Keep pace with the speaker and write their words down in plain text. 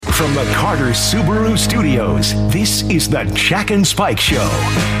From the Carter Subaru Studios, this is the Jack and Spike Show.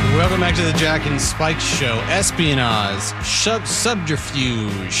 Welcome back to the Jack and Spike Show. Espionage,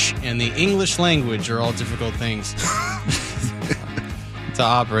 subterfuge, and the English language are all difficult things to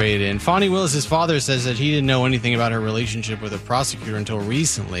operate in. Fonnie Willis's father says that he didn't know anything about her relationship with a prosecutor until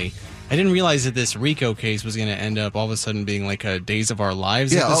recently. I didn't realize that this RICO case was going to end up all of a sudden being like a Days of Our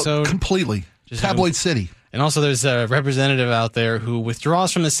Lives episode. Completely. Tabloid City. And also there's a representative out there who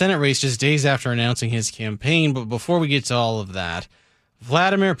withdraws from the Senate race just days after announcing his campaign. But before we get to all of that,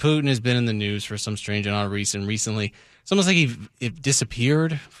 Vladimir Putin has been in the news for some strange and odd reason recently. It's almost like he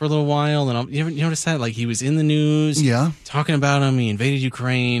disappeared for a little while. And you notice that? Like he was in the news, talking about him. He invaded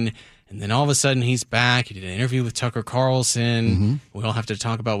Ukraine. And then all of a sudden he's back. He did an interview with Tucker Carlson. Mm-hmm. We all have to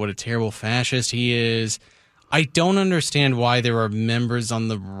talk about what a terrible fascist he is. I don't understand why there are members on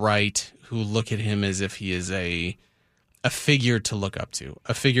the right who look at him as if he is a figure to look up to,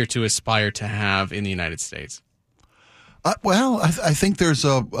 a figure to aspire to have in the United States. I think there's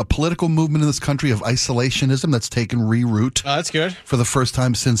a political movement in this country of isolationism that's taken reroute. That's good. For the first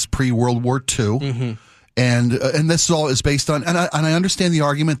time since pre-World War II. Mm-hmm. And this all is based on, and I understand the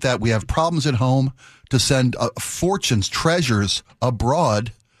argument that we have problems at home to send fortunes, treasures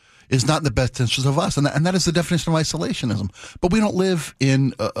abroad is not in the best interest of us. And that is the definition of isolationism. But we don't live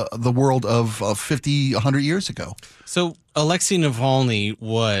in the world of 50, 100 years ago. So Alexei Navalny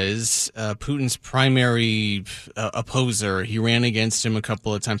was Putin's primary opposer. He ran against him a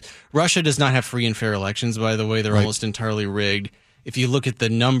couple of times. Russia does not have free and fair elections, by the way. They're almost entirely rigged. If you look at the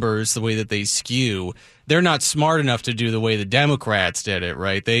numbers, the way that they skew, they're not smart enough to do the way the Democrats did it,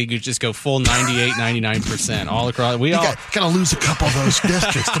 right? They could just go full 98, 99% all across. You got to lose a couple of those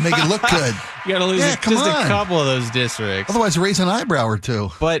districts to make it look good. You got to lose just a couple of those districts. Otherwise, raise an eyebrow or two.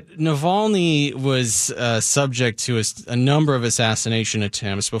 But Navalny was subject to a number of assassination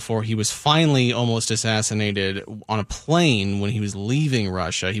attempts before he was finally almost assassinated on a plane when he was leaving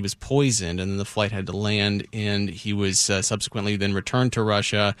Russia. He was poisoned, and then the flight had to land, and he was subsequently then returned to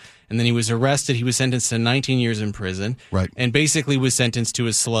Russia. And then he was arrested. He was sentenced to 19 years in prison. Right. And basically was sentenced to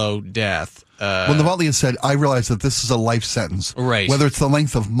a slow death. Well, Navalny has said, I realize that this is a life sentence. Right. Whether it's the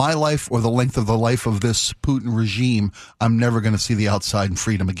length of my life or the length of the life of this Putin regime, I'm never going to see the outside and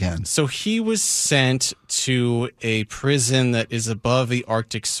freedom again. So he was sent to a prison that is above the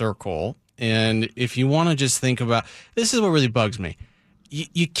Arctic Circle. And if you want to just think about, this is what really bugs me.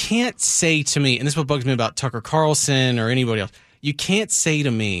 You can't say to me, and this is what bugs me about Tucker Carlson or anybody else, you can't say to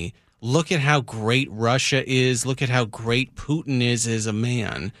me, look at how great Russia is, look at how great Putin is as a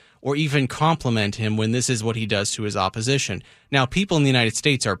man, or even compliment him when this is what he does to his opposition. Now, people in the United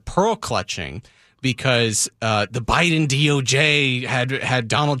States are pearl clutching because the Biden DOJ had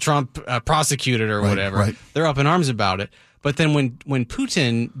Donald Trump prosecuted or whatever. Right. They're up in arms about it. But then when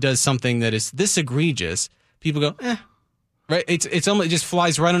Putin does something that is this egregious, people go, right? It's almost, it just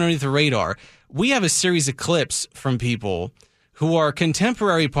flies right underneath the radar. We have a series of clips from people who are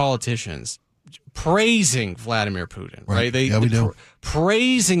contemporary politicians praising Vladimir Putin, right? We do.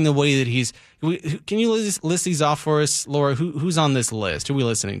 Praising the way that he's... Can you list these off for us, Laura? Who's on this list? Who are we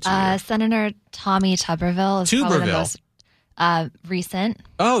listening to? Senator Tommy Tuberville is probably the most recent.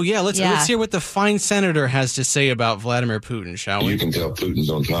 Oh, yeah. Let's hear what the fine senator has to say about Vladimir Putin, shall we? You can tell Putin's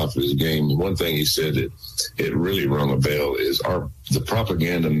on top of his game. One thing he said that it really rung a bell is the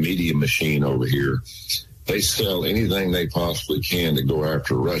propaganda media machine over here. They sell anything they possibly can to go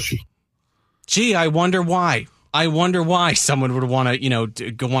after Russia. Gee, I wonder why. Someone would want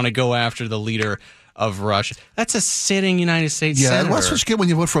to go after the leader of Russia. That's a sitting United States senator. Yeah, that's what you get when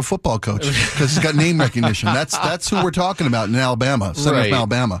you vote for a football coach because he's got name recognition. That's who we're talking about in Alabama, senator from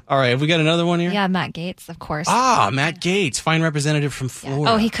Alabama. All right, have we got another one here? Yeah, Matt Gaetz, of course. Matt Gaetz, fine representative from Florida.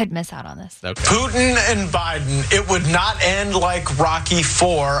 Yeah. Oh, he could miss out on this. Okay. Putin and Biden, it would not end like Rocky IV.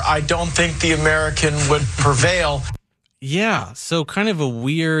 I don't think the American would prevail. Yeah, so kind of a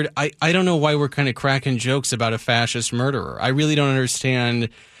weird... I don't know why we're kind of cracking jokes about a fascist murderer. I really don't understand...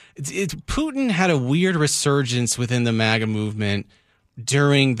 Putin had a weird resurgence within the MAGA movement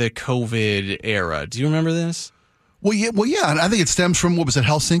during the COVID era. Do you remember this? Well, yeah, and I think it stems from, what was it,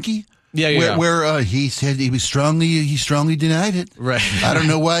 Helsinki? Yeah. Where he said he strongly denied it. Right. I don't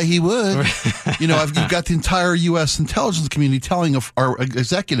know why he would. You've got the entire U.S. intelligence community telling our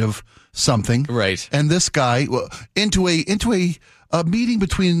executive something. Right. And this guy into a meeting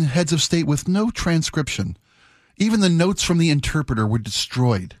between heads of state with no transcription. Even the notes from the interpreter were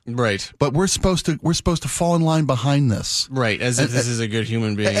destroyed. Right. But we're supposed to fall in line behind this. Right, as if this is a good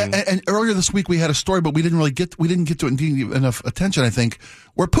human being. And earlier this week we had a story, but we didn't get to it and didn't give enough attention, I think,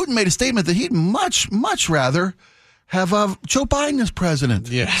 where Putin made a statement that he'd much rather have Joe Biden as president.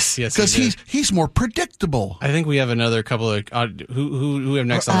 Yes, because he's more predictable. I think we have another couple of who we have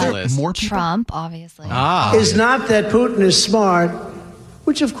next on the list. More people? Trump, obviously. Is not that Putin is smart,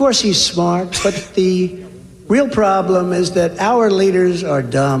 which of course he's smart, but the real problem is that our leaders are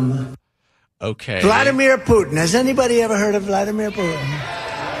dumb. Okay. Vladimir Putin. Has anybody ever heard of Vladimir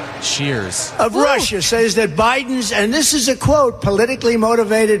Putin? Cheers. Of Russia says that Biden's, and this is a quote, politically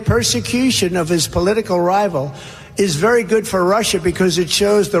motivated persecution of his political rival is very good for Russia because it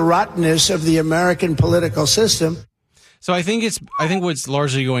shows the rottenness of the American political system. So I think what's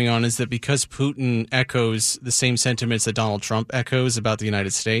largely going on is that because Putin echoes the same sentiments that Donald Trump echoes about the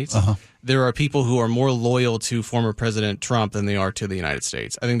United States, there are people who are more loyal to former President Trump than they are to the United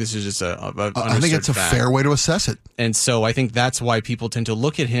States. I think this is just I think it's a fair way to assess it. And so I think that's why people tend to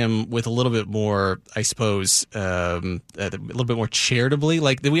look at him with a little bit more, I suppose, a little bit more charitably.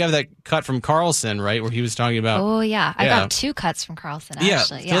 Like we have that cut from Carlson, right, where he was talking about. Oh yeah, I got two cuts from Carlson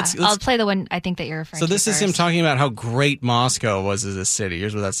actually. Yeah, I'll play the one I think that you're referring to. So this is him talking about how great Moscow was as a city.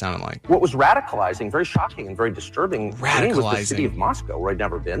 Here's what that sounded like. What was radicalizing, very shocking, and very disturbing to me was the city of Moscow, where I'd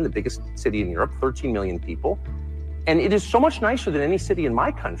never been, the biggest city in Europe, 13 million people. And it is so much nicer than any city in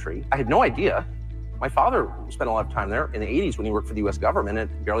my country. I had no idea. My father spent a lot of time there in the 80s when he worked for the U.S. government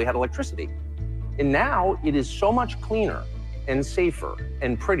and barely had electricity. And now it is so much cleaner and safer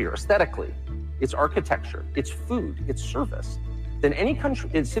and prettier aesthetically. Its architecture, its food, its service than any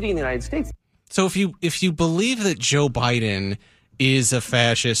city in the United States. So if you believe that Joe Biden is a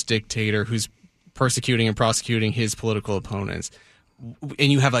fascist dictator who's persecuting and prosecuting his political opponents,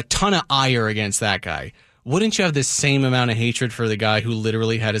 and you have a ton of ire against that guy, wouldn't you have the same amount of hatred for the guy who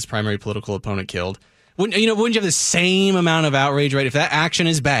literally had his primary political opponent killed? Wouldn't you have the same amount of outrage, right? If that action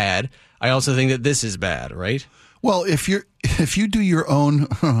is bad, I also think that this is bad, right? Well, if you do your own,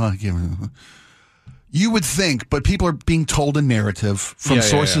 you would think, but people are being told a narrative from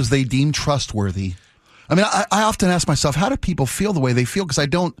sources they deem trustworthy. I mean, I often ask myself, how do people feel the way they feel? Because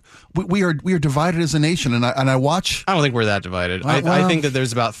we are divided as a nation, and I watch. I don't think we're that divided. I think that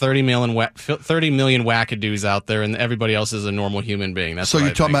there's about 30 million wackadoos out there, and everybody else is a normal human being. That's so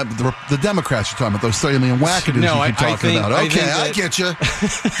you're talking about the Democrats. You're talking about those 30 million wackadoos you keep talking about. Okay, I get you.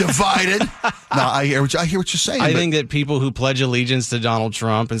 Divided. No, I hear what you're saying. I think that people who pledge allegiance to Donald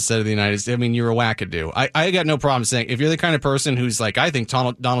Trump instead of the United States, I mean, you're a wackadoo. I got no problem saying if you're the kind of person who's like, I think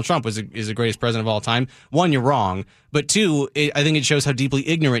Donald Trump is the greatest president of all time. One, you're wrong. But two, I think it shows how deeply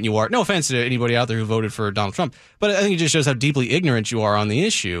ignorant you are. No offense to anybody out there who voted for Donald Trump, but I think it just shows how deeply ignorant you are on the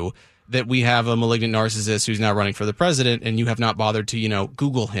issue that we have a malignant narcissist who's now running for the president, and you have not bothered to,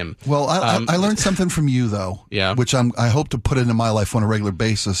 Google him. Well, I learned something from you, though, which I hope to put into my life on a regular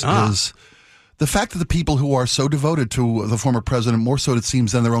basis, is the fact that the people who are so devoted to the former president, more so it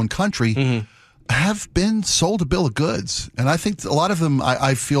seems than their own country, have been sold a bill of goods. And I think a lot of them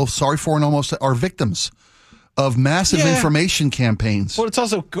I feel sorry for and almost are victims of massive information campaigns. Well, it's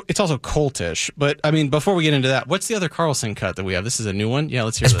also cultish. But, I mean, before we get into that, what's the other Carlson cut that we have? This is a new one? Yeah,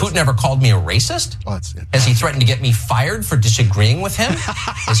 let's hear this. Has Putin ever called me a racist? Has he threatened to get me fired for disagreeing with him?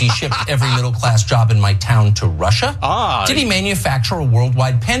 Has he shipped every middle-class job in my town to Russia? Did he manufacture a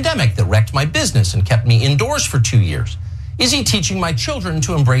worldwide pandemic that wrecked my business and kept me indoors for 2 years? Is he teaching my children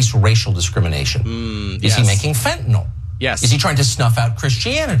to embrace racial discrimination? Is he making fentanyl? Yes. Is he trying to snuff out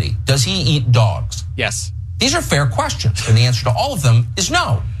Christianity? Does he eat dogs? Yes. These are fair questions, and the answer to all of them is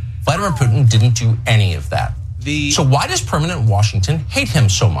no. Vladimir Putin didn't do any of that. So why does permanent Washington hate him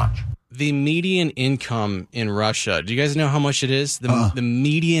so much? The median income in Russia, do you guys know how much it is? The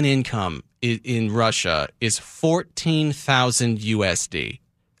median income in Russia is 14,000 USD.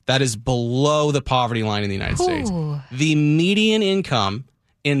 That is below the poverty line in the United States. The median income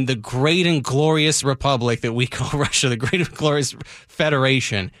in the great and glorious republic that we call Russia, the great and glorious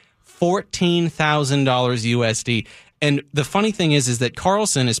federation, $14,000 USD. And the funny thing is that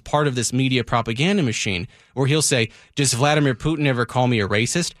Carlson is part of this media propaganda machine where he'll say, does Vladimir Putin ever call me a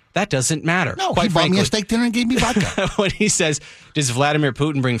racist? That doesn't matter. No, he bought me a steak dinner and gave me vodka. When he says, does Vladimir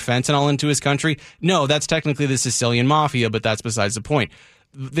Putin bring fentanyl into his country? No, that's technically the Sicilian mafia, but that's besides the point.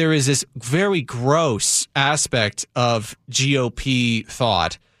 There is this very gross aspect of GOP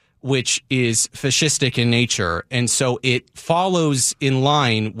thought, which is fascistic in nature. And so it follows in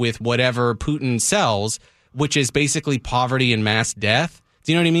line with whatever Putin sells, which is basically poverty and mass death.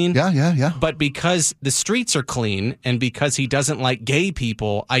 Do you know what I mean? Yeah. But because the streets are clean and because he doesn't like gay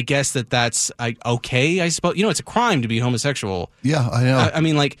people, I guess that's okay, I suppose. It's a crime to be homosexual. Yeah, I know. I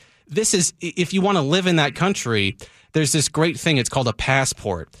mean, like, this is, if you want to live in that country, there's this great thing. It's called a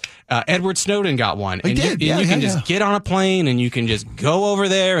passport. Edward Snowden got one. You can just get on a plane and you can just go over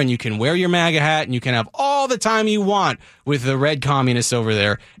there and you can wear your MAGA hat and you can have all the time you want with the red communists over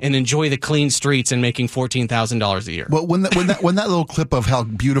there and enjoy the clean streets and making $14,000 a year. Well, when that little clip of how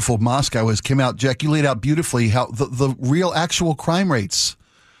beautiful Moscow is came out, Jack, you laid out beautifully how the real actual crime rates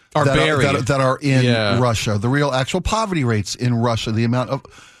that are in Russia, the real actual poverty rates in Russia, the amount of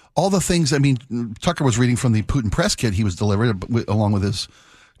all the things. I mean, Tucker was reading from the Putin press kit he was delivered along with his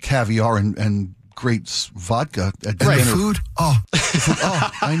caviar and great vodka at dinner. Right. Food? Oh,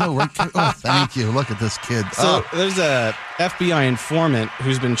 I know, right? Oh, thank you. Look at this kid. So there's a FBI informant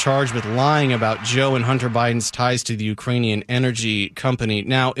who's been charged with lying about Joe and Hunter Biden's ties to the Ukrainian energy company.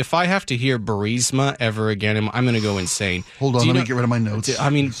 Now, if I have to hear Burisma ever again, I'm going to go insane. Hold on, let me get rid of my notes. I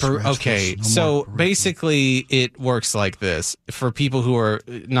mean, okay, so basically it works like this. For people who are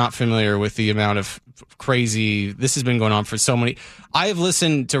not familiar with the amount of crazy, this has been going on for so many. I have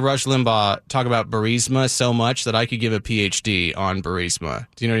listened to Rush Limbaugh talk about Burisma so much that I could give a PhD on Burisma.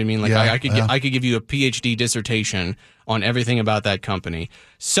 Do you know what I mean? Like I could give you a PhD dissertation on everything about that company.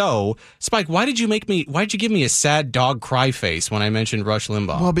 So, Spike, why did you give me a sad dog cry face when I mentioned Rush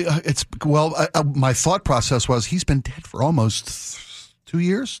Limbaugh? My thought process was he's been dead for almost 2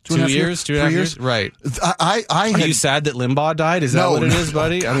 years, 2 years, 2.5 years. Right. Are you sad that Limbaugh died? Is that what it is,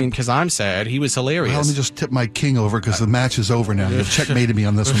 buddy? I mean, because I'm sad. He was hilarious. Well, let me just tip my king over because the match is over now. You've checkmated me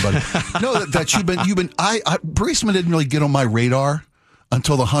on this one, buddy. No, that you've been. Burisma didn't really get on my radar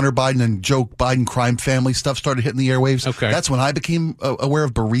until the Hunter Biden and Joe Biden crime family stuff started hitting the airwaves. Okay. That's when I became aware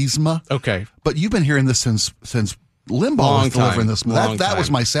of Burisma. Okay. But you've been hearing this since Limbaugh was delivering this. That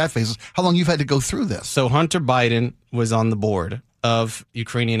was my sad face. How long you've had to go through this? So Hunter Biden was on the board of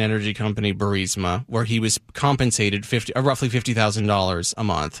Ukrainian energy company Burisma, where he was compensated roughly $50,000 a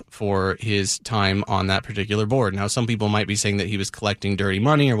month for his time on that particular board. Now, some people might be saying that he was collecting dirty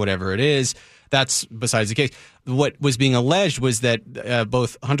money or whatever it is. That's besides the case. What was being alleged was that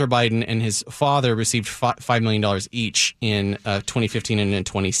both Hunter Biden and his father received $5 million each in 2015 and in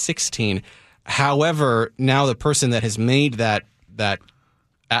 2016. However, now the person that has made that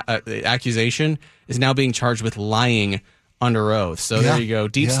accusation is now being charged with lying under oath. So there you go.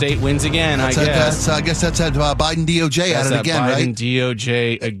 Deep State wins again, I guess. I guess that's at Biden DOJ at it again, right? Biden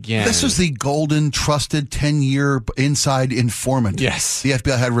DOJ again. This was the golden, trusted 10-year inside informant. Yes. The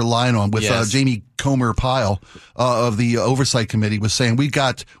FBI had relying on with Jamie Comer Pyle of the Oversight Committee was saying, we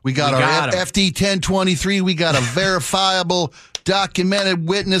got our FD 1023. We got a verifiable documented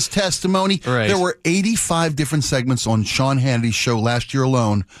witness testimony. Right. There were 85 different segments on Sean Hannity's show last year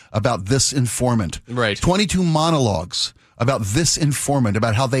alone about this informant. Right. 22 monologues about this informant,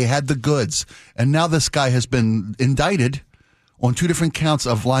 about how they had the goods. And now this guy has been indicted on 2 different counts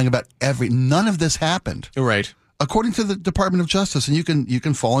of lying about none of this happened. Right. According to the Department of Justice. And you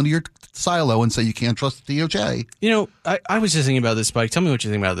can fall into your silo and say you can't trust the DOJ. You know, I was just thinking about this, Spike. Tell me what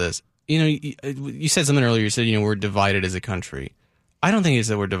you think about this. You know, you said something earlier. You said, you know, we're divided as a country. I don't think it's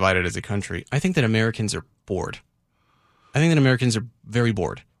that we're divided as a country. I think that Americans are bored. I think that Americans are very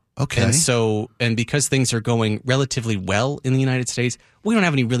bored. Okay. And because things are going relatively well in the United States, we don't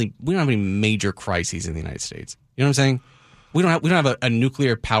have any major crises in the United States. You know what I'm saying? We don't have a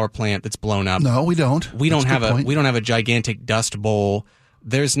nuclear power plant that's blown up. No, we don't. We don't have a gigantic dust bowl.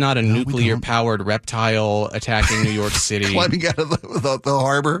 There's not a nuclear powered reptile attacking New York City. Climbing out of the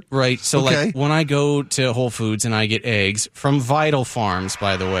harbor. Right. So like when I go to Whole Foods and I get eggs from Vital Farms,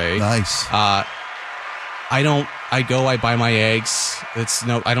 by the way. Nice. I buy my eggs.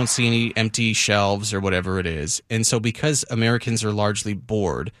 I don't see any empty shelves or whatever it is. And so because Americans are largely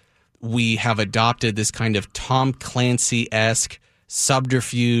bored, we have adopted this kind of Tom Clancy-esque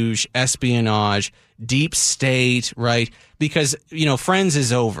subterfuge, espionage, deep state, right? Because, you know, Friends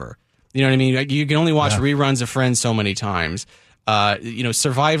is over. You know what I mean? You can only watch reruns of Friends so many times. You know,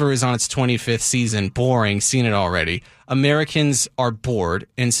 Survivor is on its 25th season. Boring. Seen it already. Americans are bored.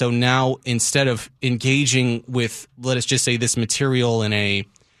 And so now instead of engaging with, let us just say, this material in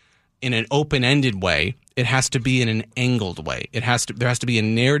an open-ended way, it has to be in an angled way. There has to be a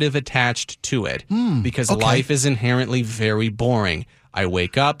narrative attached to it because life is inherently very boring. I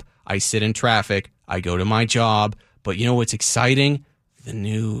wake up, I sit in traffic, I go to my job, but you know what's exciting? The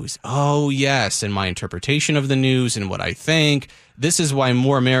news. Oh, yes, and my interpretation of the news and what I think. This is why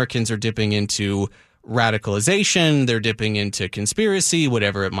more Americans are dipping into radicalization, they're dipping into conspiracy,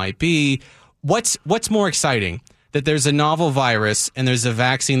 whatever it might be. What's more exciting? That there's a novel virus and there's a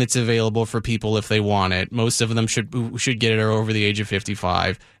vaccine that's available for people if they want it. Most of them should get it or over the age of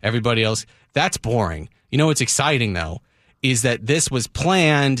 55. Everybody else, that's boring. You know what's exciting, though, is that this was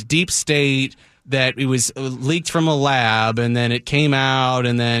planned, deep state, that it was leaked from a lab, and then it came out,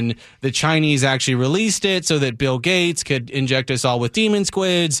 and then the Chinese actually released it so that Bill Gates could inject us all with demon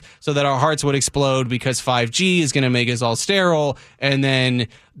squids so that our hearts would explode because 5G is going to make us all sterile. And then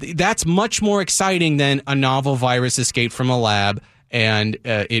that's much more exciting than a novel virus escaped from a lab and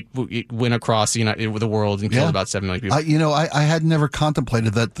it went across the world and killed about 7 million people. I had never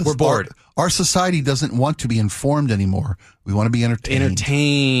contemplated that. We're bored. Our society doesn't want to be informed anymore. We want to be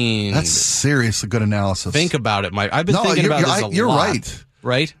entertained. That's seriously good analysis. Think about it, Mike. I've been thinking about this a lot. You're right.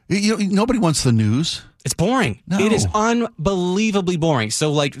 Right? Nobody wants the news. It's boring. No. It is unbelievably boring.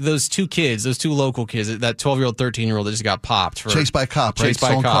 So, like, those two local kids, that 12-year-old, 13-year-old that just got popped. Chased by a cop, right? Chased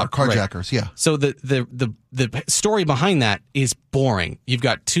by a cop. Carjackers, yeah. So the story behind that is boring. You've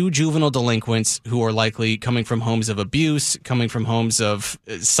got two juvenile delinquents who are likely coming from homes of abuse, coming from homes of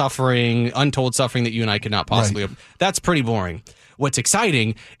suffering, untold suffering that you and I could not possibly have. That's pretty boring. What's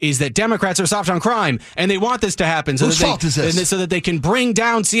exciting is that Democrats are soft on crime, and they want this to happen so that they can bring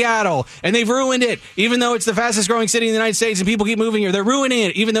down Seattle, and they've ruined it. Even though it's the fastest growing city in the United States and people keep moving here, they're ruining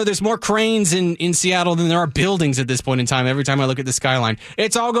it. Even though there's more cranes in Seattle than there are buildings at this point in time. Every time I look at the skyline,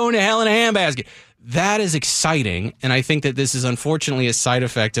 it's all going to hell in a handbasket. That is exciting, and I think that this is unfortunately a side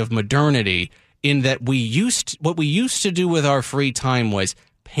effect of modernity in that what we used to do with our free time was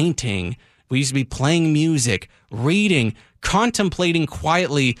painting. We used to be playing music, reading, contemplating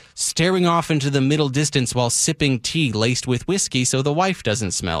quietly, staring off into the middle distance while sipping tea laced with whiskey so the wife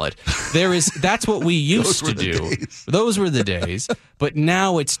doesn't smell it. That's what we used to do. Those were the days. But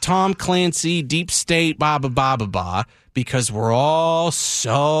now it's Tom Clancy, Deep State, ba because we're all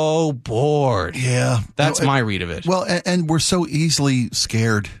so bored. Yeah. That's my read of it. Well, and we're so easily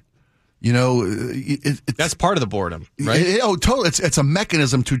scared. That's part of the boredom, right? Totally. It's a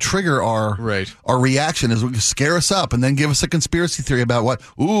mechanism to trigger our reaction, is scare us up and then give us a conspiracy theory about what?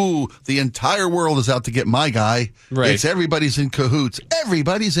 Ooh, the entire world is out to get my guy. Right. It's everybody's in cahoots.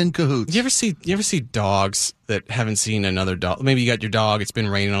 Everybody's in cahoots. You ever see dogs that haven't seen another dog? Maybe you got your dog. It's been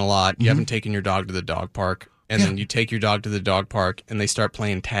raining a lot. You haven't taken your dog to the dog park. And then you take your dog to the dog park, and they start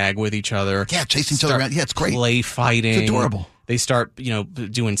playing tag with each other. Yeah, chasing each other around. Yeah, it's great. Play fighting. It's adorable. They start,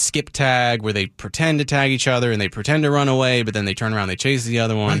 doing skip tag where they pretend to tag each other and they pretend to run away, but then they turn around and they chase the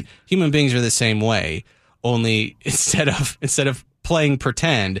other one. Right. Human beings are the same way, only instead of playing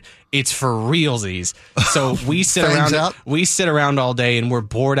pretend, it's for realsies. So we sit around all day and we're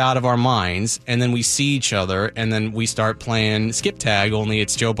bored out of our minds, and then we see each other and then we start playing skip tag, only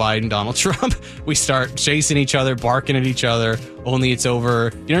it's Joe Biden, Donald Trump. We start chasing each other, barking at each other, only it's over.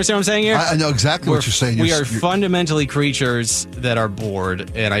 You understand what I'm saying here? I know exactly what you're saying. We are fundamentally creatures that are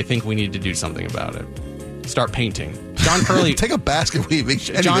bored, and I think we need to do something about it. Start painting. John Curley. Take a basket weaving.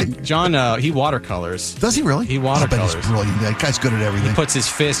 John, he watercolors. Does he really? He watercolors. He's brilliant. That guy's good at everything. He puts his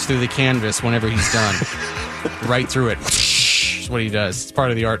fist through the canvas whenever he's done. Right through it. That's what he does. It's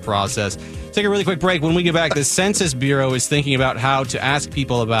part of the art process. Take a really quick break. When we get back, the Census Bureau is thinking about how to ask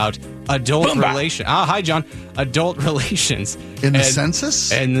people about adult relations. Hi, John. Adult relations. In the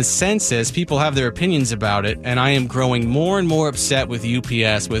census? And the census, people have their opinions about it, and I am growing more and more upset with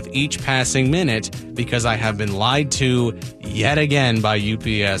UPS with each passing minute because I have been lied to yet again by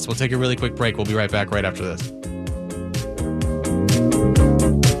UPS. We'll take a really quick break. We'll be right back right after this.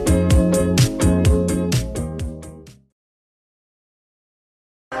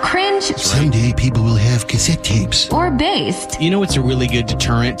 Cringe. Someday people will have cassette tapes. Or based. You know what's a really good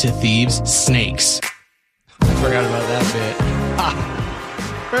deterrent to thieves? Snakes. I forgot about that bit.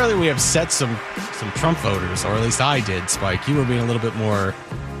 Apparently we have set some Trump voters, or at least I did, Spike. You were being a little bit more...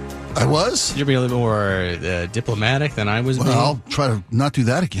 I was? You're being a little bit more diplomatic than I was being. I'll try to not do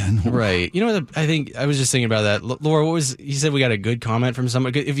that again. Right. You know what? I think I was just thinking about that. Laura, you said we got a good comment from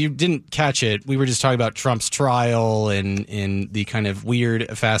somebody. If you didn't catch it, we were just talking about Trump's trial and the kind of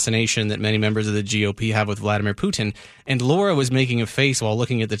weird fascination that many members of the GOP have with Vladimir Putin. And Laura was making a face while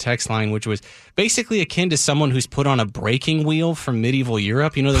looking at the text line, which was basically akin to someone who's put on a breaking wheel from medieval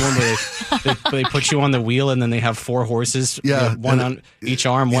Europe. You know, the one where they put you on the wheel and then they have four horses, one on each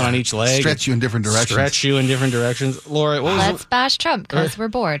arm, one on each leg. Stretch you in different directions. Laura, let's bash Trump because we're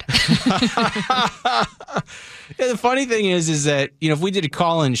bored. The funny thing is that, if we did a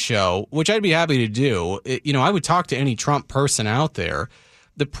call-in show, which I'd be happy to do, I would talk to any Trump person out there.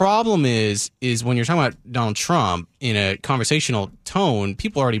 The problem is when you're talking about Donald Trump in a conversational tone,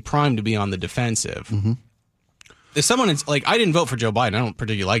 people are already primed to be on the defensive. Mm-hmm. If someone is like, I didn't vote for Joe Biden, I don't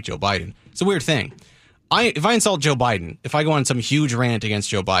particularly like Joe Biden. It's a weird thing. If I insult Joe Biden, if I go on some huge rant against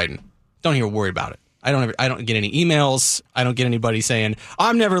Joe Biden, don't hear a word about it. I don't get any emails. I don't get anybody saying,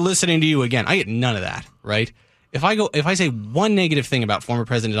 I'm never listening to you again. I get none of that, right? If I say one negative thing about former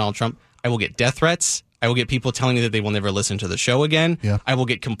President Donald Trump, I will get death threats. I will get people telling me that they will never listen to the show again. Yeah. I will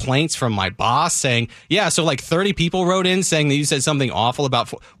get complaints from my boss saying, so like 30 people wrote in saying that you said something awful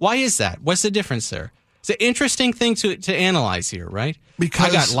about... Why is that? What's the difference there? It's an interesting thing to analyze here, right? Because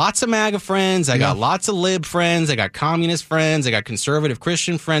I got lots of MAGA friends. I got lots of lib friends. I got communist friends. I got conservative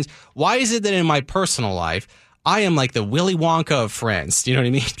Christian friends. Why is it that in my personal life, I am like the Willy Wonka of friends? Do you know what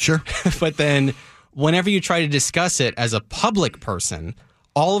I mean? Sure. But then whenever you try to discuss it as a public person...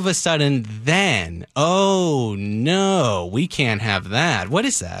 all of a sudden, then, oh, no, we can't have that. What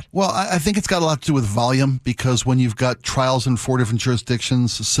is that? Well, I think it's got a lot to do with volume, because when you've got trials in 4 different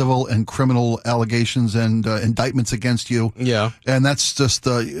jurisdictions, civil and criminal allegations and indictments against you, and that's just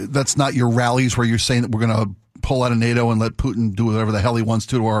that's not your rallies where you're saying that we're going to pull out of NATO and let Putin do whatever the hell he wants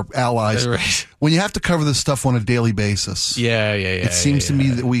to our allies. Right. When you have to cover this stuff on a daily basis, it seems to me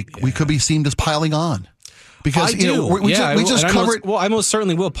that we could be seen as piling on. Because we just covered. I most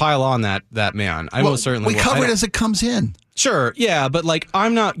certainly will pile on that man. Most certainly will. We cover it as it comes in. Sure, yeah, but like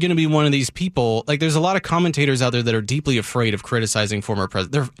I'm not going to be one of these people. Like there's a lot of commentators out there that are deeply afraid of criticizing former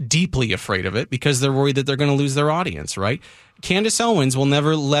presidents. They're deeply afraid of it because they're worried that they're going to lose their audience, right? Candace Owens will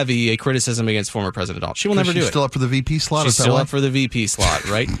never levy a criticism against former President Donald. She will never do it. She's still up for the VP slot? She's still up for the VP slot,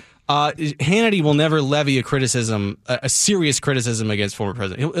 right? Hannity will never levy a serious criticism against former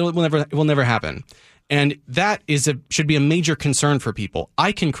president. It will never happen. And that should be a major concern for people.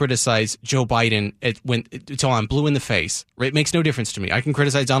 I can criticize Joe Biden until I'm blue in the face. Right? It makes no difference to me. I can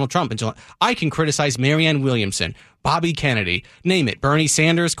criticize Donald Trump I can criticize Marianne Williamson, Bobby Kennedy, name it, Bernie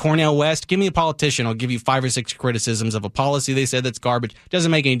Sanders, Cornel West. Give me a politician. I'll give you 5 or 6 criticisms of a policy they said that's garbage.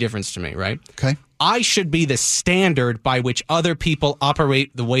 Doesn't make any difference to me, right? Okay. I should be the standard by which other people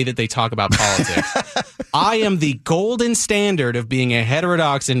operate the way that they talk about politics. I am the golden standard of being a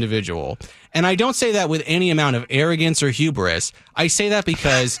heterodox individual. And I don't say that with any amount of arrogance or hubris. I say that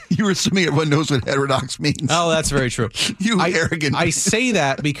because... You're assuming everyone knows what heterodox means. Oh, that's very true. Arrogant. I say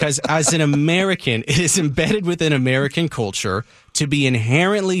that because as an American, it is embedded within American culture to be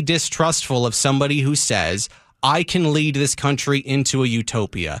inherently distrustful of somebody who says, I can lead this country into a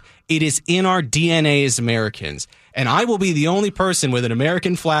utopia. It is in our DNA as Americans. And I will be the only person with an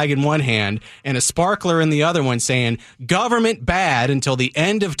American flag in one hand and a sparkler in the other one saying government bad until the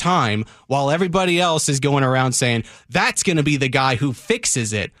end of time, while everybody else is going around saying that's going to be the guy who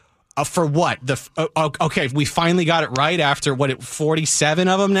fixes it. For what? Okay, we finally got it right after 47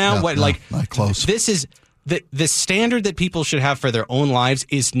 of them now. Not close. This is the standard that people should have for their own lives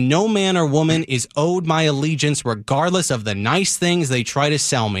is no man or woman is owed my allegiance regardless of the nice things they try to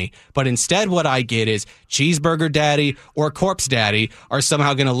sell me. But instead what I get is cheeseburger daddy or corpse daddy are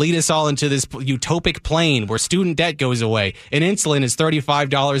somehow going to lead us all into this utopic plane where student debt goes away and insulin is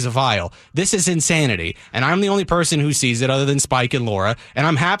 $35 a vial. This is insanity. And I'm the only person who sees it other than Spike and Laura. And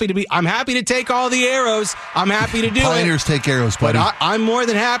I'm happy to take all the arrows. I'm happy to do Pioneers take arrows, buddy. But I'm more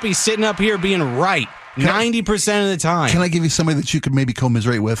than happy sitting up here being right. 90% of the time. Can I give you somebody that you could maybe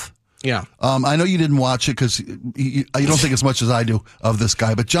commiserate with? Yeah. I know you didn't watch it because you don't think as much as I do of this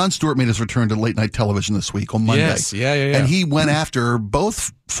guy, but Jon Stewart made his return to late night television this week on Monday. Yes, yeah. And he went after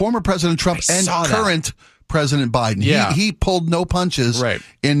both former President Trump and current President Biden. Yeah. He pulled no punches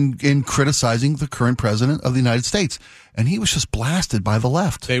in criticizing the current president of the United States. And he was just blasted by the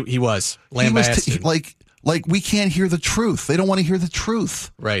left. He was lambasted. Like we can't hear the truth. They don't want to hear the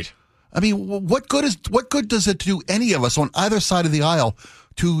truth. Right. I mean, what good does it do any of us on either side of the aisle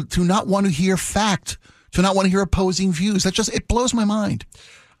to not want to hear fact, to not want to hear opposing views? It blows my mind.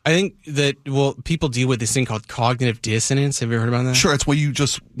 I think that, people deal with this thing called cognitive dissonance. Have you ever heard about that? Sure. It's where you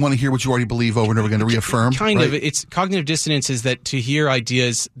just want to hear what you already believe over and over again to reaffirm. Kind of. It's cognitive dissonance is that to hear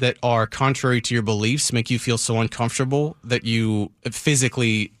ideas that are contrary to your beliefs make you feel so uncomfortable that you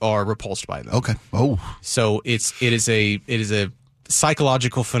physically are repulsed by them. Okay. Oh. So it is a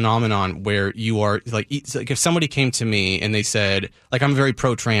psychological phenomenon where you are like if somebody came to me and they said, like, I'm a very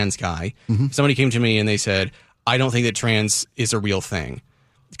pro-trans guy. Mm-hmm. Somebody came to me and they said, I don't think that trans is a real thing.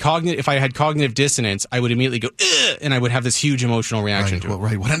 If I had cognitive dissonance, I would immediately go, ugh, and I would have this huge emotional reaction to it.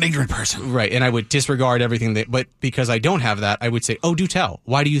 Right. What an ignorant person. Right. And I would disregard everything but because I don't have that, I would say, oh, do tell.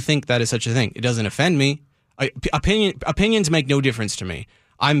 Why do you think that is such a thing? It doesn't offend me. Opinions make no difference to me.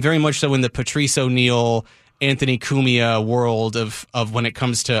 I'm very much so in the Patrice O'Neill, Anthony Cumia world of when it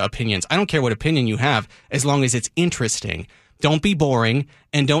comes to opinions. I don't care what opinion you have as long as it's interesting. Don't be boring,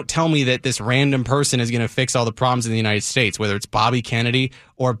 and don't tell me that this random person is going to fix all the problems in the United States, whether it's Bobby Kennedy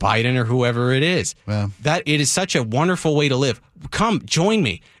or Biden or whoever it is. Yeah. That it is such a wonderful way to live. Come, join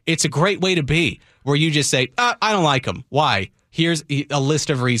me. It's a great way to be, where you just say, I don't like them. Why? Here's a list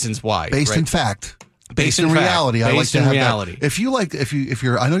of reasons why. Based in fact. Based in reality. I like to have reality. That. If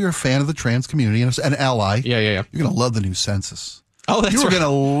you're, I know you're a fan of the trans community and an ally. Yeah. You're going to love the new census. Oh, that's You're right. going to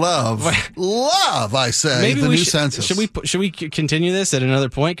love, I say, maybe the new census. Should we continue this at another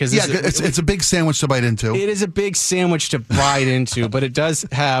point? Because it's a big sandwich to bite into. It is a big sandwich to bite into, but it does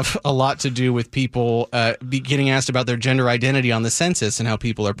have a lot to do with people getting asked about their gender identity on the census and how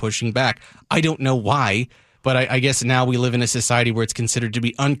people are pushing back. I don't know why, but I guess now we live in a society where it's considered to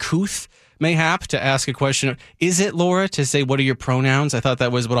be uncouth, mayhap, to ask a question. Is it, Laura, to say, what are your pronouns? I thought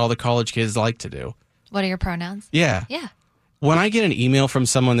that was what all the college kids like to do. What are your pronouns? Yeah. Yeah. When I get an email from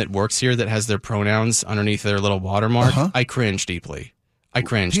someone that works here that has their pronouns underneath their little watermark, I cringe deeply. Do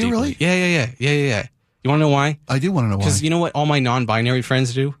you really? Yeah. You want to know why? I do want to know why. Because you know what all my non-binary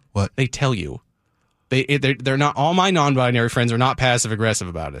friends do? What? They tell you. They're not. All my non-binary friends are not passive aggressive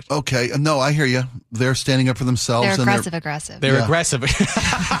about it. Okay, no, I hear you. They're standing up for themselves. They're aggressive. They're aggressive.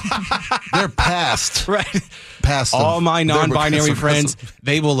 They're past. Right. Past. All my non-binary friends,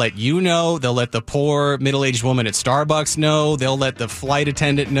 they will let you know. They'll let the poor middle-aged woman at Starbucks know. They'll let the flight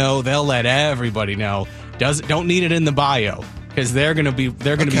attendant know. They'll let everybody know. Don't need it in the bio. Because they're gonna be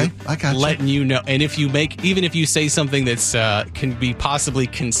letting you know, and even if you say something that's can be possibly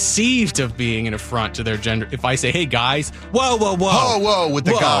conceived of being an affront to their gender, if I say, "Hey guys," whoa, with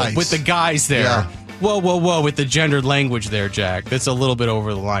the guys there, yeah. whoa, with the gendered language there, Jack, that's a little bit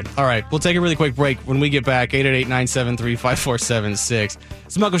over the line. All right, we'll take a really quick break. When we get back, 888-973-5476,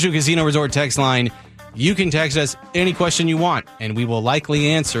 Smuggle Shoe Casino Resort text line. You can text us any question you want, and we will likely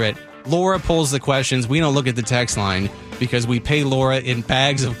answer it. Laura pulls the questions. We don't look at the text line because we pay Laura in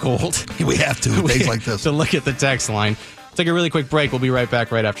bags of gold. We have to, days like this. To look at the text line. Take a really quick break. We'll be right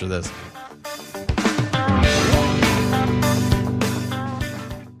back right after this.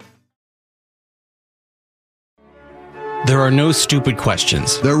 There are no stupid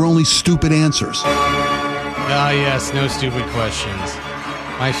questions. There are only stupid answers. Ah, yes, no stupid questions.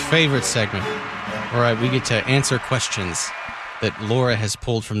 My favorite segment. All right, we get to answer questions that Laura has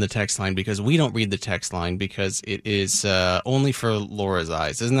pulled from the text line because we don't read the text line because it is only for Laura's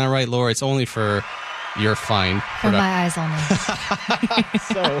eyes. Isn't that right, Laura? It's only for your fine. For my eyes only.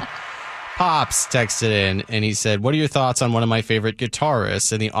 So Pops texted in and he said, what are your thoughts on one of my favorite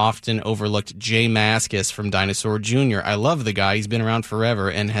guitarists and the often overlooked Jay Mascis from Dinosaur Jr.? I love the guy. He's been around forever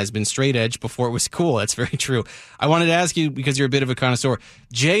and has been straight edge before it was cool. That's very true. I wanted to ask you, because you're a bit of a connoisseur,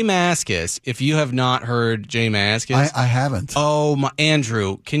 Jay Mascis, if you have not heard Jay Mascis. I haven't. Oh,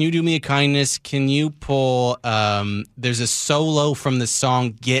 Andrew, can you do me a kindness? Can you pull, there's a solo from the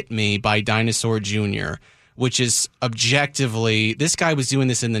song Get Me by Dinosaur Jr., which is objectively, this guy was doing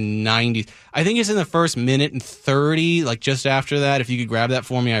this in the 90s. I think it's in the first minute and 30, like just after that. If you could grab that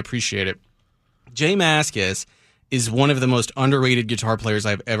for me, I appreciate it. Jay Mascis is one of the most underrated guitar players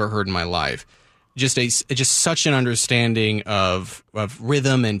I've ever heard in my life. Just such an understanding of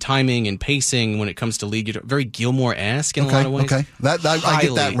rhythm and timing and pacing when it comes to lead guitar. Very Gilmour-esque in a lot of ways. Okay, I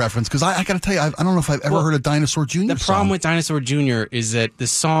get that reference because I got to tell you, I don't know if I've ever heard a Dinosaur Jr. The problem with Dinosaur Jr. is that the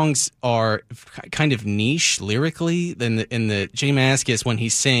songs are kind of niche lyrically. In the Jay Mascis, when he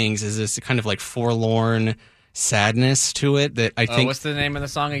sings, is this kind of like forlorn sadness to it that I think. What's the name of the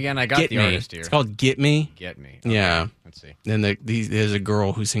song again? I got the artist here. It's called Get Me. Get Me. Okay. Yeah. Let's see. And there's a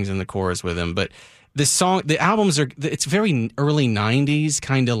girl who sings in the chorus with him, but the albums it's very early 90s,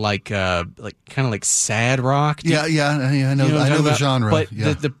 kind of like sad rock. Yeah, I know the genre. But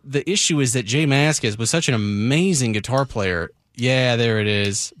the issue is that Jay Mascis was such an amazing guitar player. Yeah, there it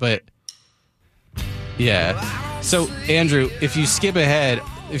is. But yeah. So Andrew, if you skip ahead,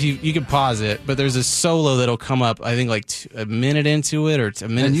 if you can pause it, but there's a solo that'll come up, I think like a minute into it or a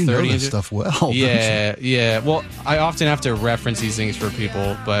minute and you 30 know this stuff well. Yeah. Well, I often have to reference these things for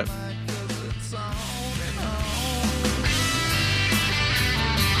people, but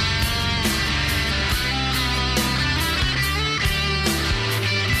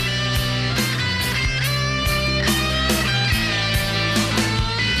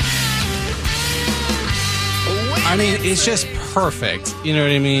I mean, it's just perfect. You know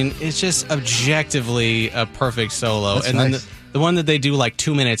what I mean? It's just objectively a perfect solo. That's and nice. Then the one that they do like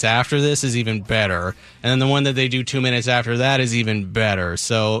 2 minutes after this is even better. And then the one that they do 2 minutes after that is even better.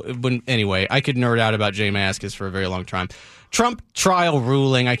 So, anyway, I could nerd out about Jay Mascis for a very long time. Trump trial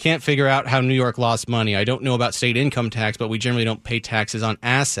ruling. I can't figure out how New York lost money. I don't know about state income tax, but we generally don't pay taxes on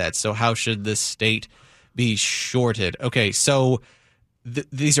assets. So how should the state be shorted? Okay, so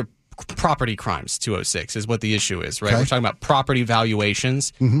these are property crimes. 206 is what the issue is, right? Okay. We're talking about property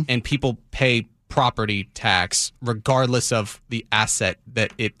valuations, and people pay property tax regardless of the asset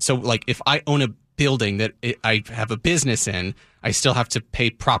that it. So, like, if I own a building that I have a business in, I still have to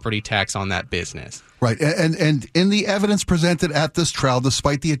pay property tax on that business. Right. And in the evidence presented at this trial,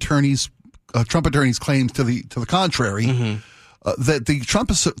 despite the Trump attorney's claims to the contrary, that the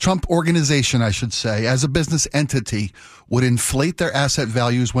Trump organization, I should say, as a business entity, would inflate their asset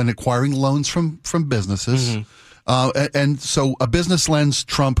values when acquiring loans from businesses. And so a business lends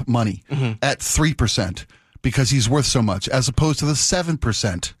Trump money at 3% because he's worth so much, as opposed to the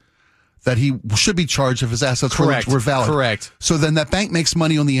 7% that he should be charged if his assets were valid. Correct. So then that bank makes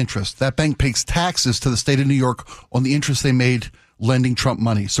money on the interest. That bank pays taxes to the state of New York on the interest they made lending Trump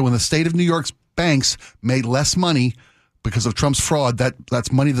money. So when the state of New York's banks made less money because of Trump's fraud,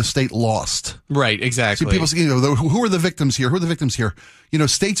 that's money the state lost. Right, exactly. See, people say, who are the victims here? Who are the victims here?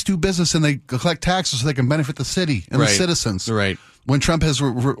 States do business and they collect taxes so they can benefit the city and the citizens. Right. When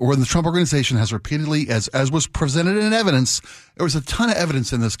when the Trump organization has repeatedly, as was presented in evidence, there was a ton of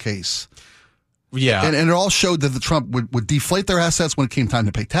evidence in this case. Yeah. And it all showed that the Trump would deflate their assets when it came time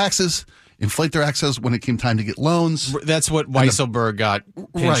to pay taxes, inflate their assets when it came time to get loans. That's what Weisselberg got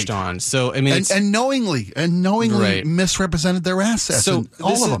pinched on. So, I mean, and knowingly misrepresented their assets. So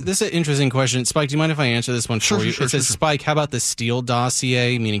all of them. This is an interesting question. Spike, do you mind if I answer this one for you? It says, Spike, how about the Steele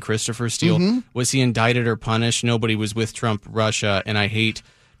dossier, meaning Christopher Steele? Was he indicted or punished? Nobody was with Trump, Russia, and I hate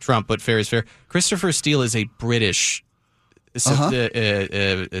Trump, but fair is fair. Christopher Steele is a British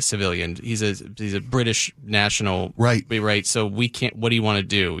a civilian. He's a British national, right? So we can't. What do you want to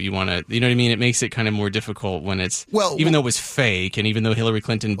do? You want to, you know what I mean? It makes it kind of more difficult when it's even though it was fake, and even though Hillary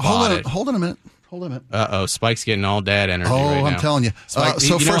Clinton bought it. Hold on a minute. Spike's getting all dad energy right now. I'm telling you. Spike,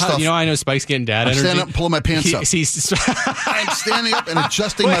 first off, I know Spike's getting dad energy. I'm standing up and pulling my pants up. I'm standing up and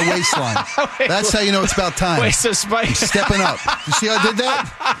adjusting my waistline. That's how you know it's about time. Wait, so Spike... I'm stepping up. You see how I did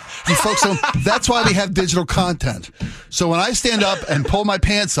that? You folks that's why we have digital content. So when I stand up and pull my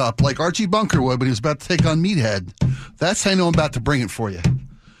pants up like Archie Bunker would when he was about to take on Meathead, that's how you know I'm about to bring it for you.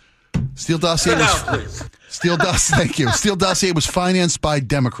 Steele dossier thank you. Steele dossier was financed by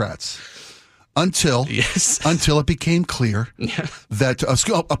Democrats. Until it became clear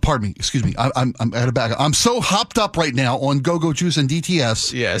that pardon me, excuse me, I'm at a back. I'm so hopped up right now on go-go juice and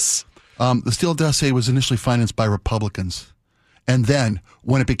DTS. Yes, the Steele dossier was initially financed by Republicans, and then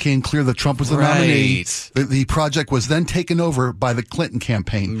when it became clear that Trump was the nominee, the project was then taken over by the Clinton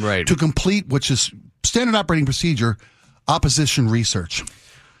campaign to complete, which is standard operating procedure, opposition research.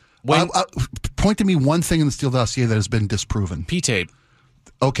 Point to me one thing in the Steele dossier that has been disproven. P-tape.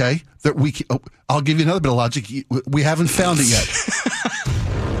 Okay, I'll give you another bit of logic. We haven't found it yet.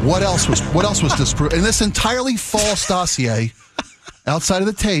 What else was disproven? In this entirely false dossier, outside of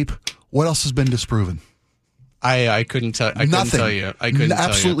the tape, what else has been disproven? I couldn't tell. I couldn't tell you.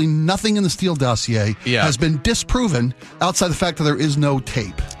 Absolutely nothing in the Steele dossier has been disproven outside the fact that there is no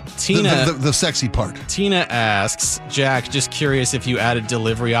tape. Tina, the sexy part. Tina asks, Jack, just curious if you added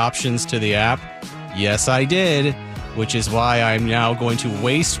delivery options to the app. Yes, I did. Which is why I'm now going to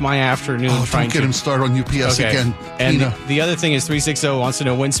waste my afternoon trying to... Don't get him started on UPS again. And the other thing is 360 wants to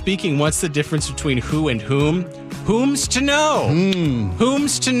know, when speaking, what's the difference between who and whom? Whom's to know?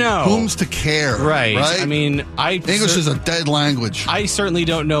 Whom's to know? Whom's to care? Right. I mean, English is a dead language. I certainly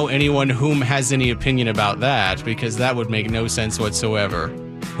don't know anyone whom has any opinion about that, because that would make no sense whatsoever.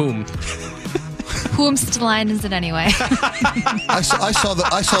 Whom? Whom's to line is it anyway? I saw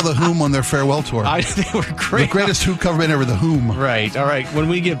the Whom on their farewell tour. They were great. The greatest Who cover band ever, the Whom. Right. All right. When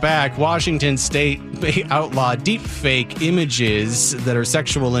we get back, Washington State outlaw deep fake images that are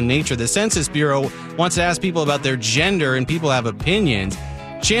sexual in nature. The Census Bureau wants to ask people about their gender, and people have opinions.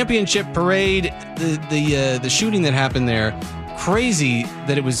 Championship parade, the shooting that happened there, crazy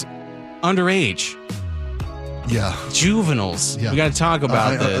that it was underage. Yeah. Juveniles. Yeah. We got to talk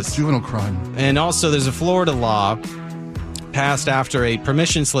about this. Juvenile crime. And also, there's a Florida law passed after a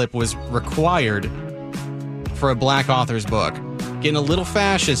permission slip was required for a black author's book. Getting a little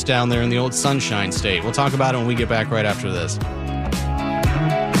fascist down there in the old Sunshine State. We'll talk about it when we get back right after this.